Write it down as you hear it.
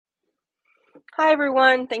Hi,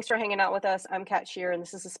 everyone. Thanks for hanging out with us. I'm Kat Shear, and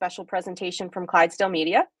this is a special presentation from Clydesdale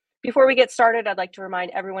Media. Before we get started, I'd like to remind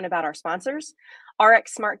everyone about our sponsors.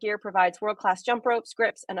 RX Smart Gear provides world-class jump ropes,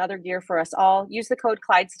 grips, and other gear for us all. Use the code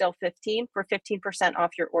Clydesdale15 for 15%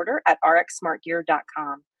 off your order at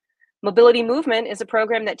rxsmartgear.com. Mobility Movement is a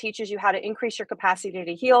program that teaches you how to increase your capacity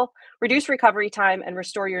to heal, reduce recovery time, and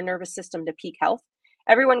restore your nervous system to peak health.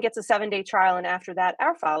 Everyone gets a 7-day trial, and after that,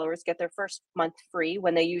 our followers get their first month free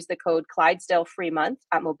when they use the code Clydesdale Free Month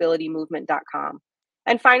at mobilitymovement.com.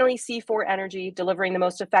 And finally, C4 Energy, delivering the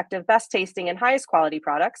most effective, best tasting, and highest quality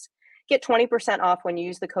products. Get 20% off when you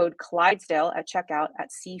use the code Clydesdale at checkout at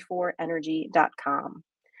c4energy.com.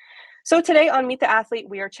 So today on Meet the Athlete,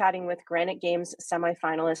 we are chatting with Granite Games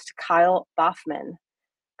semifinalist Kyle Baughman.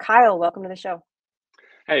 Kyle, welcome to the show.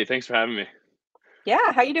 Hey, thanks for having me.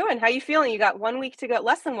 Yeah, how you doing? How you feeling? You got 1 week to go,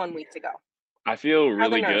 less than 1 week to go. I feel How are the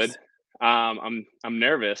really good. nerves? I'm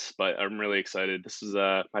nervous, but I'm really excited. This is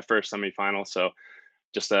my first semifinal, so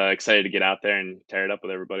just excited to get out there and tear it up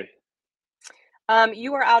with everybody.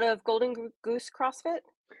 You are out of Goose CrossFit?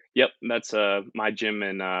 Yep, that's my gym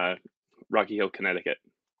in Rocky Hill, Connecticut.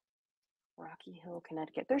 Rocky Hill,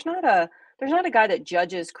 Connecticut. There's not a guy that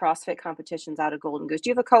judges CrossFit competitions out of Golden Goose.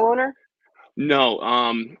 Do you have a co-owner? No,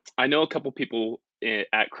 I know a couple people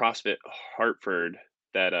at CrossFit Hartford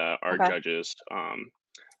that are Okay. judges.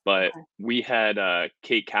 But Okay. we had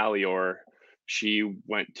Kate Callior. She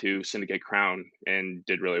went to Syndicate Crown and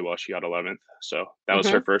did really well. She got 11th, so that was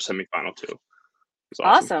her Hmm. first semifinal too. It was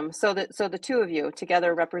awesome. Awesome. So the two of you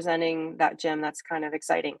together representing that gym, that's kind of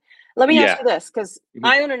exciting. Let me ask Yeah. you this, because Mhm.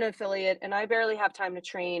 I own an affiliate and I barely have time to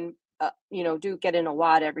train, do get in a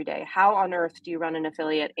WOD every day. How on earth do you run an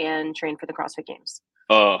affiliate and train for the CrossFit Games?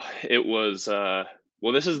 Oh, it was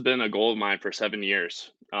well, this has been a goal of mine for 7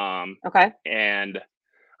 years. Okay. And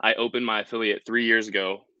I opened my affiliate 3 years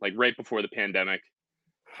ago, like right before the pandemic.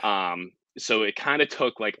 So it kind of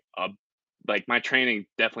took like my training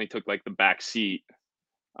definitely took like the back seat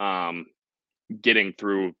um getting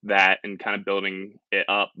through that and kind of building it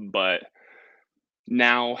up, but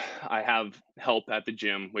now I have help at the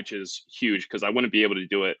gym, which is huge because I wouldn't be able to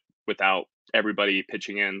do it without everybody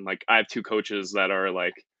pitching in. Like I have 2 coaches that are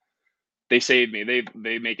like they save me.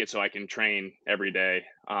 They make it so I can train every day.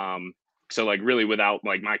 So like really without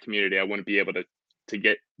like my community, I wouldn't be able to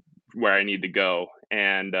get where I need to go.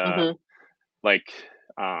 And Hmm. like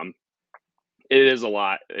um it is a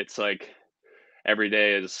lot. It's like every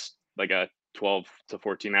day is like a 12 to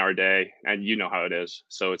 14-hour day and you know how it is.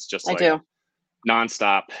 So it's just I like do.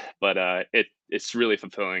 nonstop, but it's really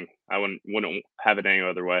fulfilling. I wouldn't have it any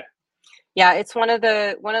other way. Yeah, it's one of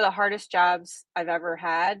the hardest jobs I've ever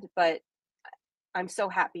had, but I'm so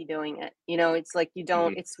happy doing it. It's like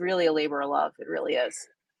Mhm. it's really a labor of love. It really is.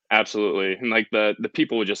 Absolutely, and like the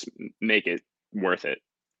people would just make it worth it.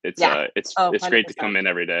 It's Yeah. uh it's Oh, it's great to 100%. come in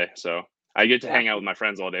every day. So I get to Yeah, hang out with my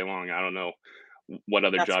friends all day long. I don't know what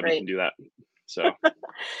other that's job you great. can do that. So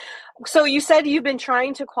So you said you've been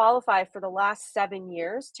trying to qualify for the last 7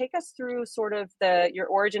 years. Take us through sort of your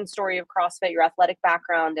origin story of CrossFit, your athletic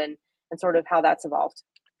background, and sort of how that's evolved.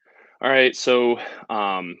 all right, so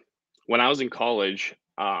when I was in college,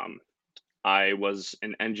 I was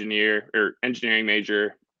an engineering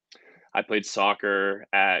major. I played soccer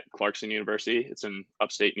at Clarkson University. It's in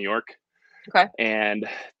upstate New York, Okay. and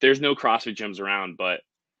there's no CrossFit gyms around, but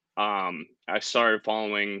I started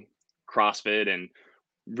following CrossFit, and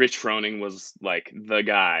Rich Froning was like the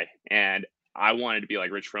guy, and I wanted to be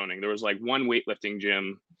like Rich Froning. There was like one weightlifting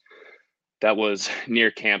gym that was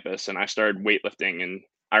near campus, and I started weightlifting. And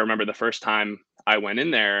I remember the first time I went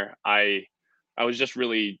in there, I was just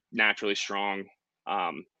really naturally strong.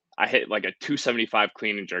 Um, I hit like a 275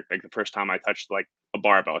 clean and jerk, like the first time I touched like a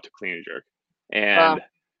barbell to clean and jerk, and Wow.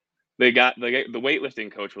 the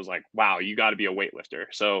weightlifting coach was like, "Wow, you got to be a weightlifter."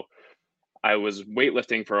 So I was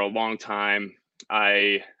weightlifting for a long time.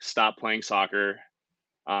 I stopped playing soccer,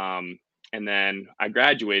 um, and then I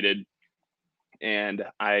graduated and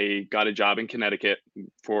I got a job in Connecticut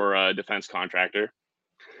for a defense contractor.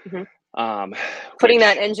 Hmm. Um, Putting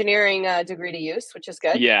that which, engineering degree to use, which is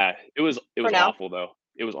good yeah, it was for now. awful though.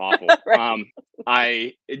 It was awful. Right.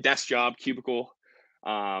 I desk job, cubicle,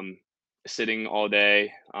 um, sitting all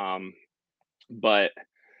day, but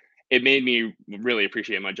it made me really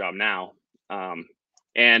appreciate my job now. Um,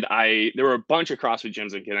 and there were a bunch of CrossFit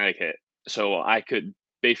gyms in Connecticut, so I could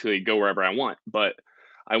basically go wherever I want. But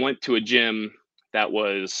I went to a gym that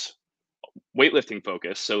was weightlifting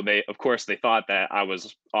focused, so of course they thought that I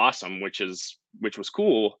was awesome, which was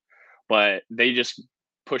cool, but they just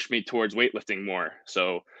pushed me towards weightlifting more.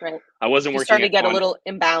 So Right. I wasn't You started working to get a on little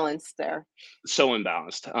imbalanced there. so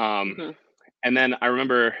imbalanced. Hmm. And then I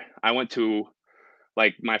remember I went to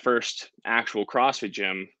like my first actual CrossFit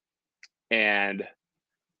gym, and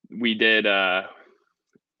we did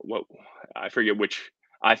what I forget which,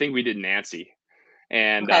 I think we did Nancy,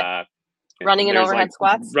 and Okay. Running and there's like overhead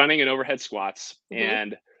squats. running and overhead squats, Hmm.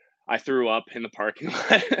 and I threw up in the parking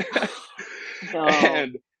lot. No.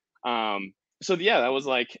 And so yeah, that was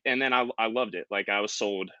like, and then I loved it. Like I was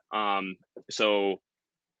sold. So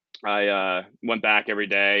I went back every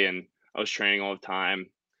day, and I was training all the time.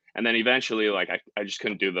 And then eventually, like I just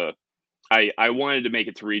couldn't do the. I wanted to make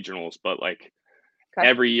it to regionals, but like Okay.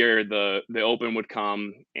 every year the open would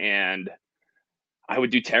come, and I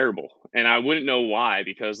would do terrible, and I wouldn't know why,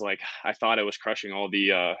 because like I thought I was crushing all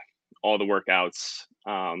the workouts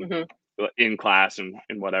Hmm. in class and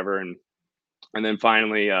whatever, and then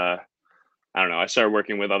finally I don't know, I started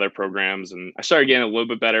working with other programs, and I started getting a little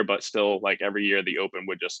bit better, but still like every year the open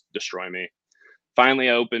would just destroy me. Finally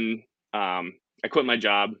I opened I quit my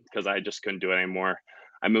job because I just couldn't do it anymore.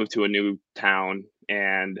 I moved to a new town,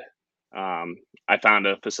 and um, I found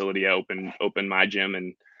a facility. I opened my gym,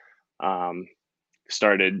 and um,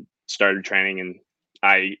 started training, and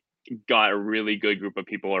I got a really good group of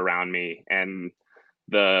people around me, and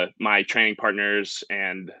the my training partners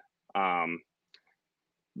and um,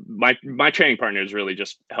 my training partners really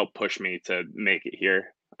just helped push me to make it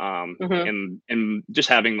here. Hmm. And just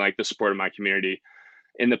having like the support of my community.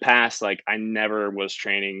 In the past, like I never was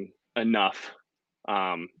training enough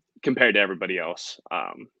um, compared to everybody else.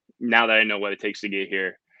 Now that I know what it takes to get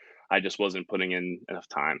here, I just wasn't putting in enough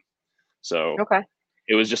time. So Okay.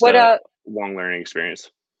 it was just What a long learning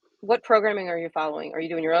experience. what programming are you following? Are you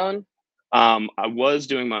doing your own? I was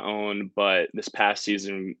doing my own, but this past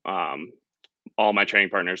season, all my training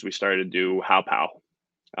partners, we started to do How Pow,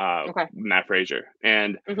 Okay. Matt Frazier.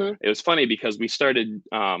 And Hmm. it was funny because we started,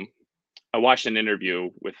 I watched an interview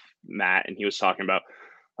with Matt, and he was talking about,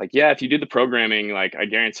 like, yeah, if you do the programming, like, I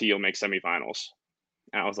guarantee you'll make semifinals.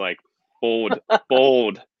 And I was like, bold,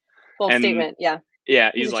 bold. Bold And statement. Yeah.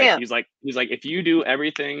 yeah, He's a champ. he's like, if you do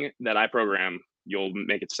everything that I program, you'll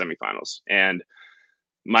make it to semifinals. And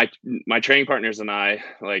my my training partners and I,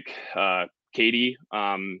 like Katie,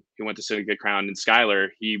 who went to Sitka Crown, and Skylar,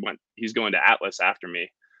 he's going to Atlas after me.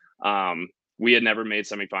 Um, we had never made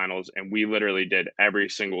semifinals, and we literally did every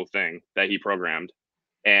single thing that he programmed.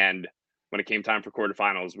 And when it came time for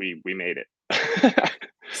quarterfinals, we made it.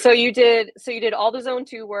 So you did all the zone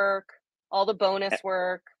 2 work, all the bonus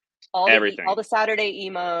work, all Everything. the Saturday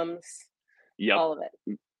EMOMs, Yep, all of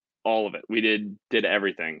it. all of it. We did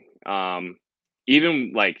everything.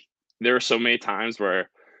 Even like there were so many times where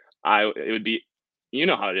I it would be, you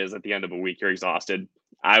know how it is at the end of a week, you're exhausted.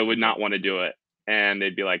 I would Mhm. not want to do it, and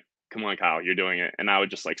they'd be like, "Come on, Kyle, you're doing it," and I would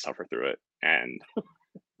just like suffer through it, and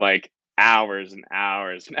like hours and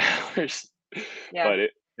hours and hours, Yeah. but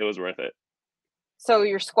it was worth it. So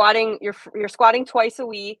you're squatting twice a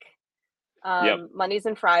week, Yep. Mondays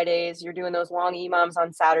and Fridays. You're doing those long EMOMs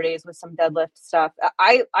on Saturdays with some deadlift stuff.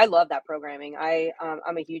 I love that programming.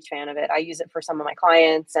 I'm a huge fan of it. I use it for some of my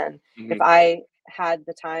clients, and if Hmm. I had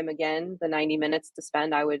the time again, the 90 minutes to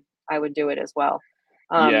spend, I would do it as well.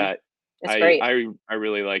 Um, Yeah, it's great. I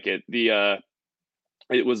really like it. The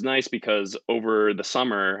it was nice because over the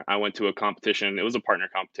summer I went to a competition. It was a partner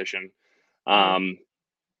competition. Hmm. Um,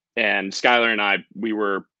 and Skylar and I,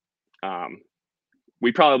 um,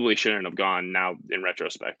 we probably shouldn't have gone now in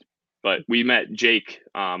retrospect, but we met Jake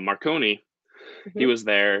Marconi. He Hmm. was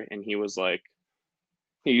there, and he was like,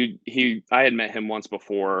 I had met him once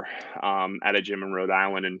before at a gym in Rhode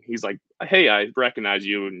Island, and he's like, "Hey, I recognize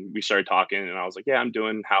you," and we started talking, and I was like, "Yeah, I'm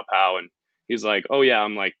doing How Pow," and he's like, "Oh yeah,"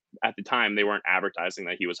 I'm like, at the time they weren't advertising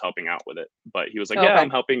that he was helping out with it, but he was like, Oh, "Yeah, okay. I'm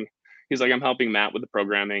helping." He's like, "I'm helping Matt with the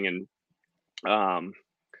programming," and um,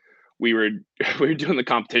 we were we were doing the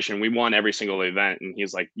competition. We won every single event, and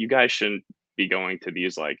he's like, "You guys shouldn't be going to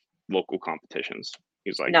these like local competitions."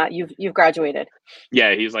 He's like, Not you've graduated.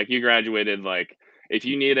 "Yeah," he's like, "You graduated. Like, if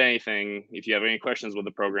you need anything, if you have any questions with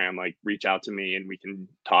the program, like reach out to me and we can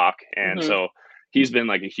talk." And Hmm. so he's been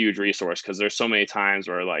like a huge resource because there's so many times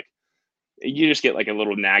where like you just get like a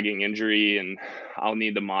little nagging injury, and I'll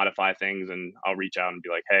need to modify things, and I'll reach out and be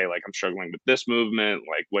like, "Hey, like I'm struggling with this movement.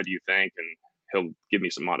 Like, what do you think?" And he'll give me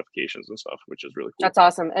some modifications and stuff, which is really cool. That's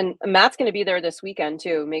awesome. And Matt's going to be there this weekend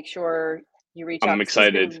too. Make sure you reach out I'm because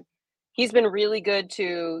excited. he's been really good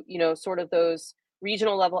to, sort of those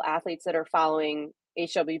regional level athletes that are following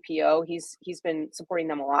HWPO. He's been supporting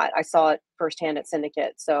them a lot. I saw it firsthand at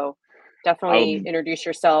Syndicate. So definitely I'll introduce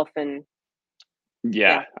yourself and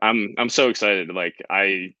Yeah, yeah. I'm so excited. Like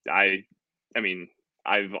I mean,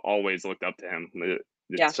 I've always looked up to him.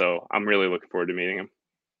 Yeah. So I'm really looking forward to meeting him.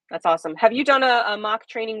 That's awesome. Have you done a mock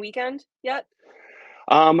training weekend yet?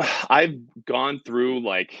 I've gone through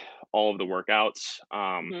like all of the workouts,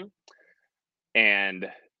 Mhm.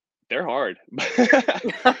 and they're hard,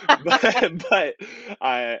 but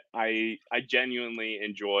I genuinely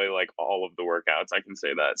enjoy like all of the workouts. I can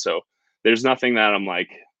say that. So there's nothing that I'm like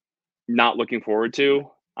not looking forward to.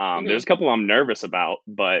 There's Mhm. a couple I'm nervous about,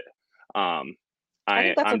 but um, I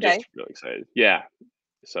think that's I'm okay. just really excited. Yeah.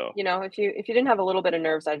 So You know, if you didn't have a little bit of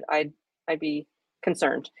nerves, I'd be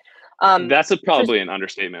concerned. Um, that's pres probably an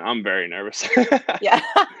understatement. I'm very nervous. yeah.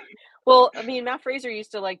 Well, I mean, Matt Fraser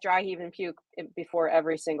used to like dry heave and puke before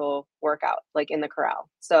every single workout, like in the corral.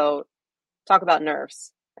 So talk about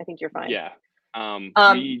nerves. I think you're fine. Yeah. Um,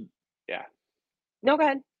 We yeah. no, go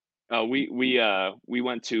ahead. We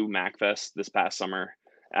went to MacFest this past summer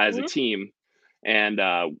as a Mhm. team, and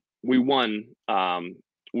we won.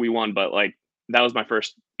 We won, but like that was my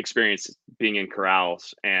first experience being in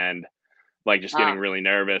corrals and like just getting Ah, really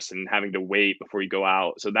nervous and having to wait before you go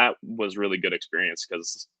out. So that was really good experience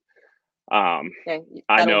because um, okay.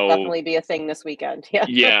 I That'll know. definitely be a thing this weekend. Yeah.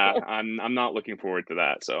 Yeah, I'm not looking forward to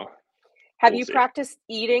that. So Have we'll you see. practiced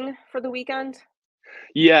eating for the weekend?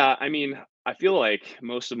 Yeah, I mean, I feel like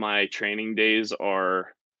most of my training days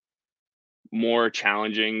are more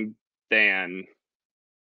challenging than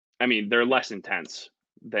I mean, they're less intense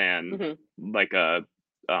than Mhm. like a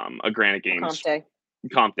Granite A comp Games day.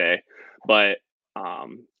 comp day, but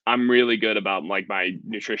I'm really good about like my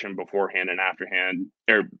nutrition beforehand and afterhand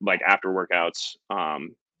or like after workouts.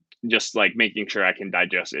 Just like making sure I can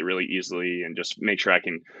digest it really easily and just make sure I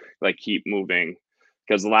can like keep moving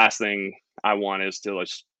because the last thing I want is to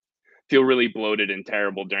just feel really bloated and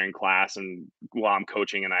terrible during class and while I'm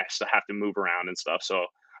coaching and I still have to move around and stuff. So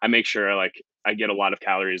I make sure like I get a lot of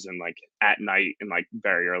calories in like at night and like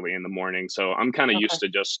very early in the morning. So I'm kind of Okay. used to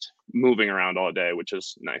just moving around all day, which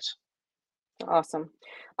is nice. Awesome.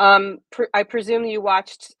 I presume you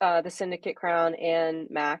watched the Syndicate Crown and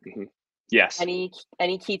Mac. Hmm. Yes.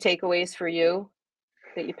 Any key takeaways for you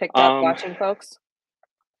that you picked up Um, watching folks?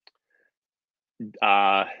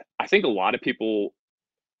 I think a lot of people,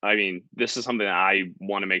 I mean, this is something that I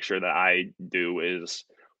want to make sure that I do is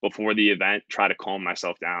before the event, try to calm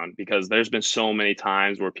myself down because there's been so many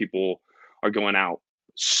times where people are going out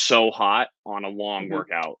so hot on a long Hmm.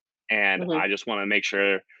 workout. And Hmm. I just want to make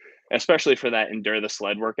sure, especially for that endure the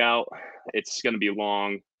sled workout, it's going to be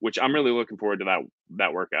long, which I'm really looking forward to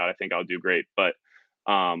that workout. I think I'll do great, but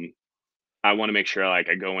um, I want to make sure like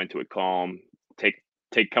I go into it calm, take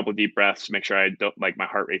take a couple deep breaths, make sure I don't like my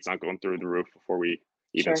heart rate's not going through the roof before we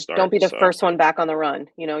even Sure. Don't start. be the So first one back on the run.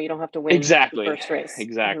 You know, you don't have to win the exactly, first race. Hmm.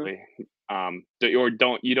 exactly. Or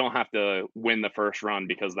don't you don't have to win the first run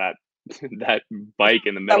because that that bike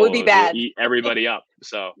in the That would be middle will bad. eat everybody up.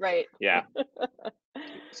 So Right. yeah,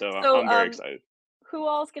 so So, I'm very excited. who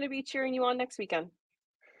all is going to be cheering you on next weekend?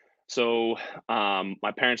 So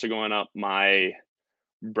my parents are going up. My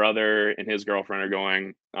brother and his girlfriend are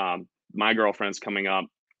going. My girlfriend's coming up.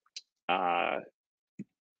 Uh,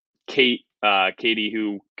 Katie,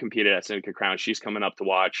 who competed at Seneca Crown, she's coming up to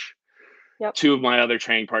watch. Yep. Two of my other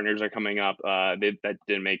training partners are coming up. That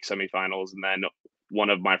didn't make semifinals, and then one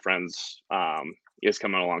of my friends is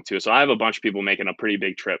coming along too. So I have a bunch of people making a pretty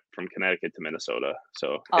big trip from Connecticut to Minnesota.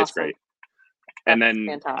 So it's Awesome. great. And That's then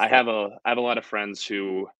fantastic. I have a lot of friends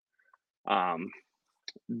who um,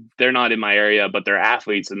 they're not in my area, but they're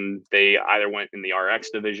athletes, and they either went in the RX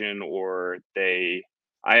division or they.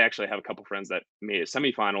 I actually have a couple friends that made it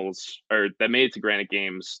semifinals or that made it to Granite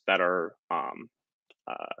Games that are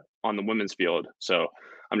on the women's field. So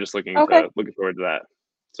I'm just Okay. looking forward to that.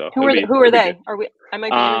 So Who are it'll be good. they? Are we I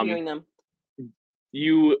might be Um, interviewing them.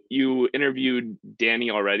 you interviewed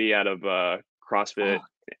Danny already out of CrossFit Oh,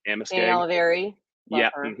 Danny Amiskeg. Oliveri. Love Yeah,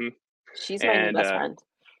 her. hmm She's my new and best friend.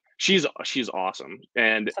 she's awesome.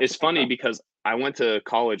 And Such a it's good funny girl. because I went to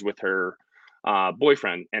college with her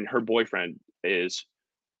boyfriend, and her boyfriend is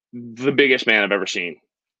the biggest man I've ever seen.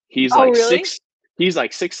 He's Oh, like really? six. He's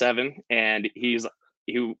like 6'7", and he.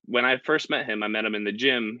 When I first met him, I met him in the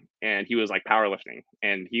gym, and he was like powerlifting,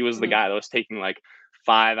 and he was the Mhm. guy that was taking like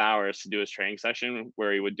 5 hours to do his training session,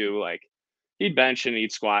 where he would do like he'd bench and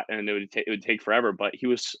he'd squat, and it would take forever. But he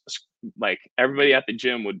was like everybody at the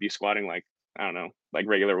gym would be squatting like I don't know like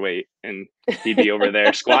regular weight, and he'd be over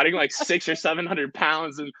there squatting like 600 or 700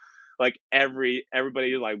 pounds, and like everybody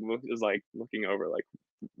like is like looking over like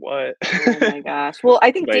what? Oh my gosh. Well,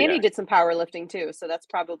 I think But Danny yeah, did some powerlifting too, so that's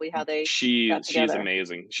probably how they got she's together.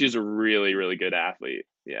 amazing. She's a really good athlete.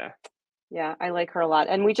 Yeah. Yeah, I like her a lot.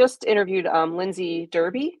 And we just interviewed Lindsay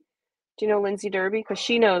Derby. Do you know Lindsay Derby? Because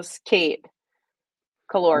she knows Kate.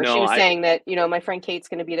 Kalor. She No, was saying that, my friend Kate's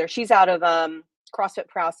going to be there. She's out of CrossFit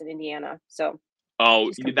Prowse in Indiana. So oh,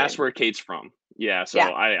 she's coming that's in. where Kate's from. Yeah, so Yeah,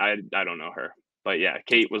 I don't know her. But yeah, that's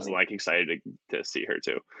Kate was funny. like excited to see her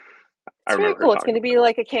too. I It's very remember her cool. It's talking going to about be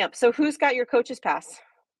like a camp. So who's got your coach's pass?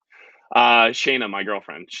 Shayna, my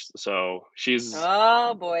girlfriend. So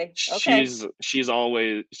Oh boy. Okay. she's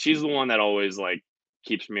the one that always like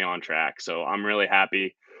keeps me on track. So I'm really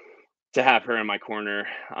happy to have her in my corner.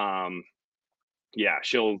 Um, yeah,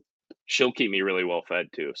 she'll keep me really well fed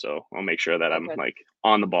too. So I'll make sure that Oh, I'm good. like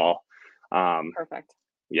on the ball. Um, Perfect.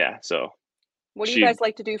 yeah, so What do you she guys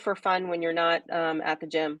like to do for fun when you're not at the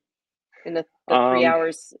gym in the three um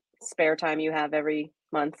hours spare time you have every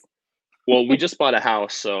month? well, we just bought a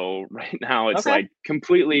house, so right now it's Okay. like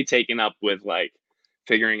completely taken up with like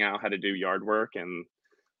figuring out how to do yard work and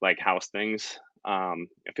like house things. I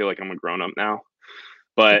feel like I'm a grown up now.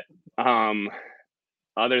 But um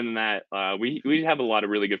other than that, we have a lot of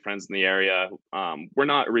really good friends in the area. We're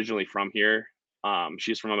not originally from here.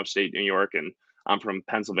 She's from upstate New York, and I'm from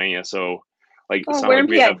Pennsylvania. So, like, Oh, it's not where like in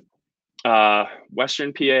we have PA?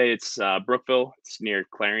 Western PA. It's Brookville. It's near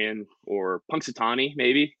Clarion or Punxsutawney,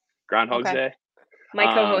 maybe Groundhog's Okay. Day. My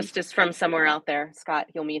Um, co-host is from somewhere out there. Scott,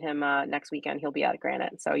 you'll meet him next weekend. He'll be at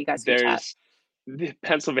Granite, so you guys can chat. there's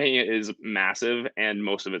Pennsylvania is massive, and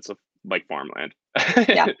most of it's like farmland.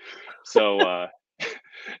 Yeah. So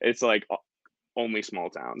it's like only small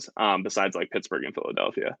towns, besides like Pittsburgh and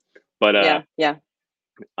Philadelphia. But Yeah. Yeah.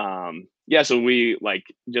 yeah, so we like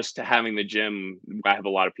just having the gym. I have a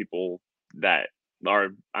lot of people that are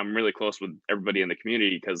I'm really close with everybody in the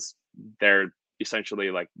community because they're essentially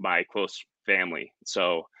like my close family.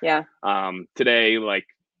 So Yeah. today, like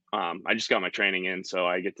I just got my training in, so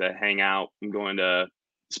I get to hang out. I'm going to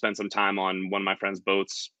spend some time on one of my friend's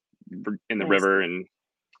boats in the Nice. river and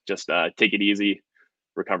just take it easy,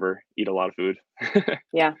 recover, eat a lot of food.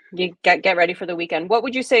 Yeah. You get ready for the weekend. What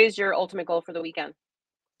would you say is your ultimate goal for the weekend?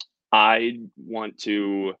 I want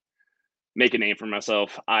to make a name for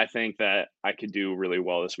myself. I think that I could do really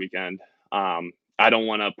well this weekend. I don't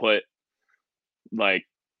want to put like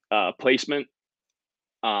placement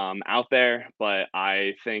out there, but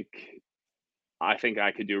I think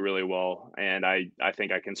I could do really well, and I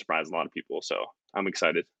think I can surprise a lot of people. So I'm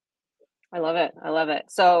excited. I love it. I love it.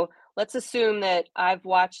 So let's assume that I've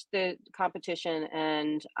watched the competition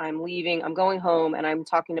and I'm leaving, I'm going home and I'm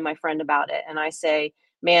talking to my friend about it. And I say,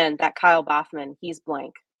 man, that Kyle Baughman, he's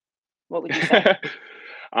blank. What would you say?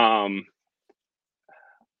 um,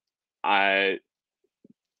 I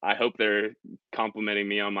I hope they're complimenting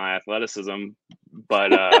me on my athleticism,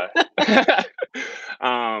 but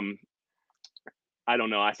um, I don't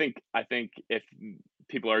know. I think if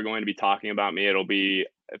people are going to be talking about me, it'll be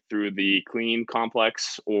through the clean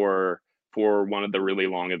complex or for one of the really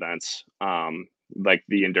long events, like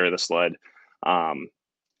the Endure the Sled. Um,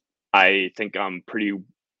 I think I'm pretty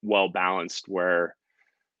well balanced where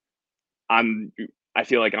I'm I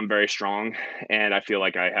feel like I'm very strong and I feel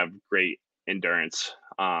like I have great endurance.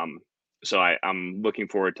 So I'm looking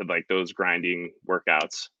forward to like those grinding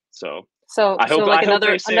workouts. So So I so hope like I hope they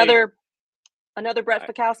another say another another Brett I,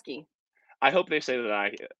 Fikowski. I hope they say that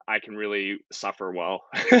I can really suffer well.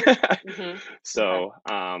 Mhm. Okay. So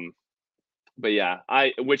but yeah,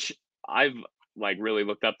 I which I've like really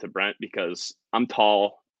looked up to Brent because I'm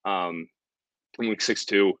tall. I'm like 6'2",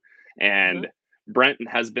 Mhm. and Brent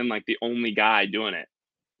has been like the only guy doing it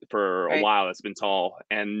for a Right. while that's been tall,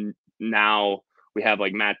 and now we have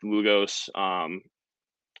like Matt Lugos,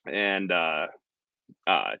 and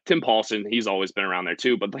Tim Paulson. He's always been around there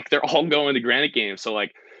too, but like they're all going to Granite games, so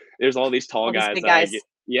like there's all these tall All these guys big that I get. guys.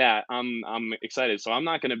 Yeah, I'm excited. So I'm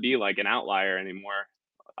not going to be like an outlier anymore.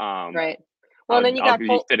 Um, Right. Well, and I'll then you I'll got be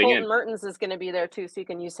fitting Colton in. Mertens is going to be there too, so you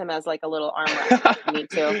can use him as like a little arm wrestler if you need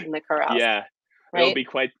to in the corrals, Yeah, it'll right? be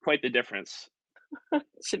quite the difference.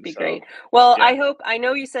 Should be So great. Well, yeah, I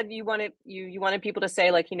know you said you wanted people to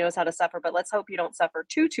say like he knows how to suffer, but let's hope you don't suffer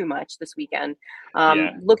too much this weekend.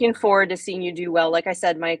 yeah, Looking forward to seeing you do well. Like I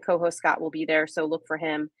said, my co-host Scott will be there, so look for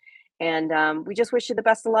him. And we just wish you the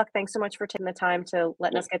best of luck. Thanks so much for taking the time to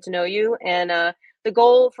letting yeah. us get to know you. And the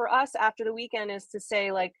goal for us after the weekend is to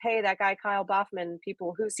say like, hey, that guy Kyle Baughman,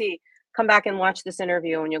 people, who's he? Come back and watch this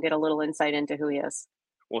interview, and you'll get a little insight into who he is.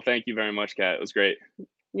 Well, thank you very much, Kat. It was great.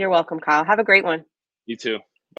 You're welcome, Kyle. Have a great one. You too.